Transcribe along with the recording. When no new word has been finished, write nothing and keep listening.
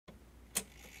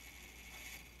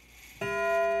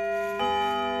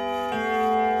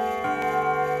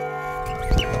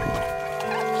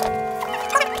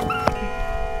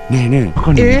ねえねえ、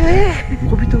中に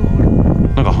小人がおる。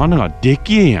なんか花がで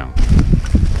けえやん。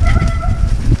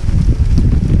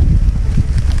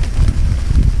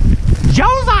上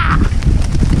手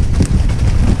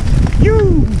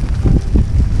You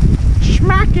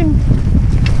smacking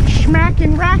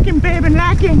smacking racking baby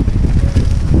lacking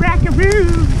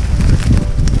rackaroo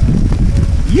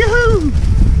Yoo-hoo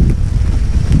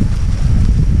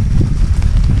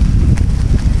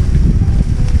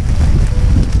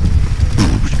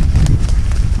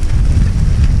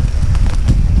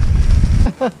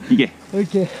行け。オッ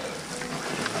ケー。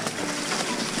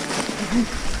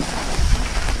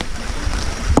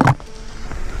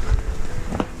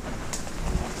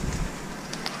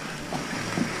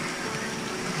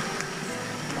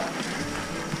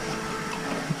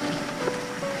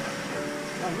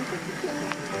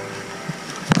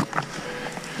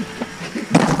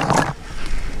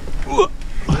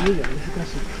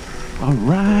All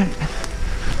right,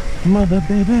 mother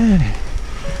baby,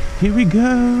 here we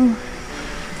go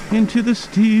into the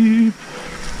steep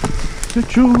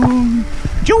section.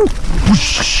 Yo,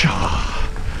 whoosh.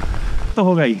 った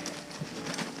方がいい。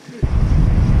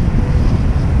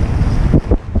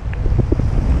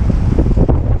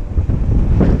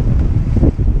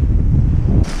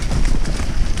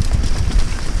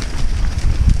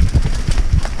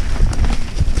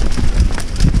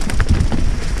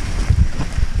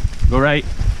Go right.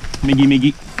 右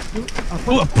右。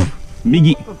うわっ。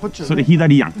右。それ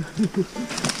左やん。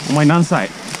お前何歳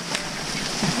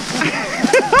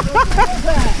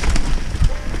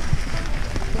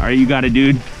？Alright, you got it,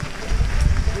 dude.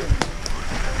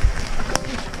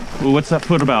 Well, what's that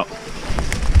foot about?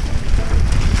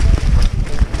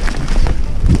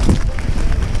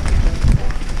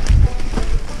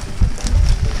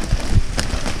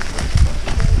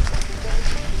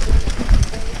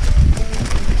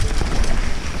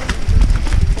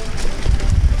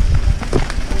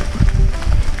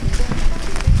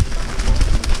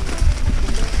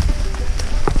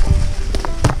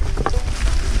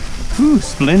 Ooh,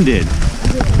 splendid.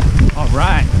 All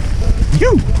right.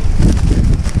 You.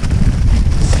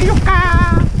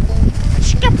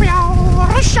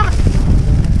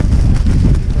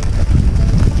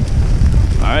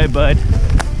 All right, bud.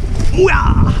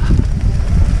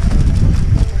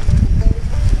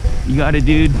 You got it,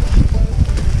 dude.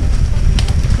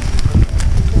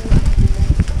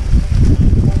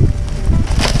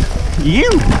 You.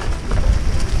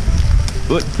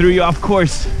 What threw you off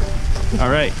course? All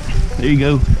right. There you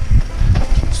go.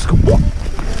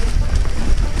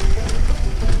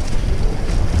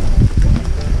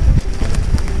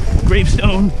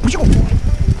 Gravestone.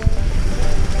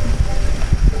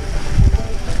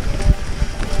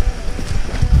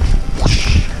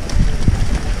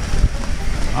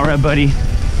 All right, buddy.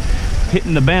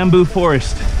 Hitting the bamboo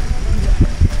forest.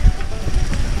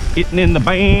 Hitting in the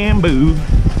bamboo.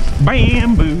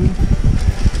 Bamboo.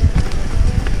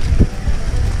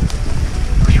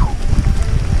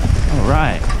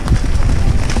 Right.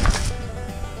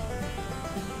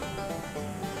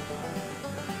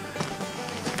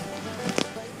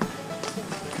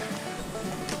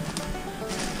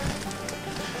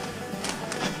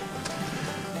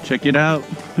 Check it out.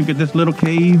 Look at this little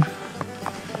cave.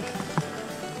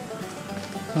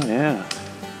 Oh yeah.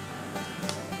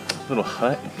 Little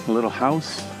hut, little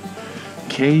house,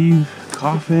 cave,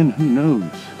 coffin, who knows?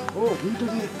 Oh,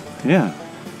 yeah.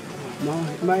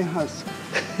 My house.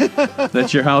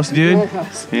 That's your house, dude? My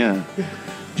house. Yeah.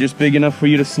 Just big enough for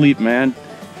you to sleep, man.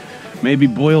 Maybe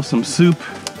boil some soup.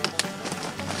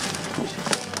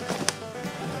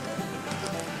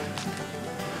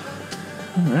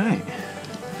 All right.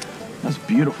 That's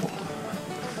beautiful.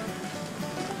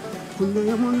 こんな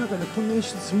山の中でこんな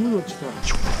石積むのってさ。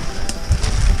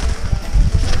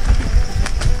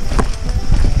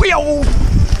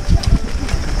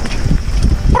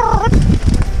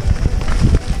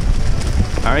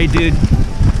All right, dude.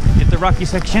 Hit the rocky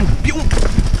section. Pew!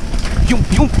 Pew,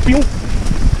 pew, pew.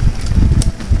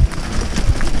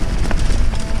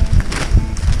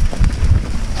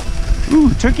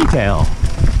 Ooh, turkey tail.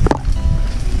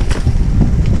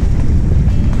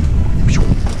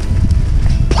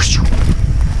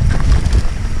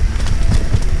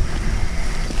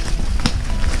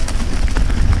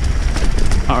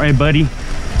 All right, buddy.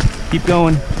 Keep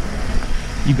going.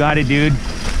 You got it, dude.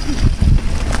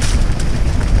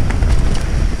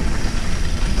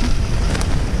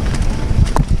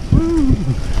 Woo.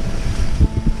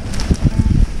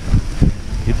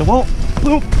 Hit the wall.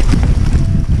 Boom.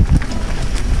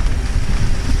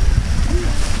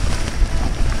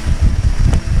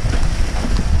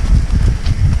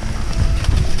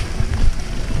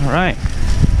 All right.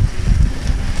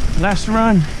 Last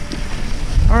run.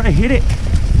 All right, hit it.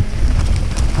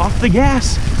 Off the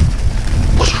gas.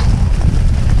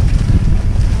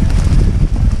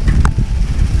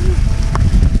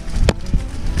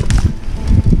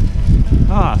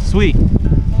 Ah, sweet.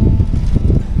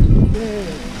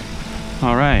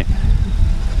 All right.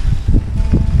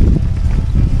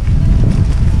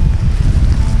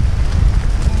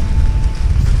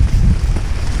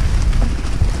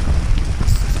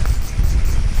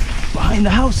 Behind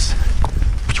the house.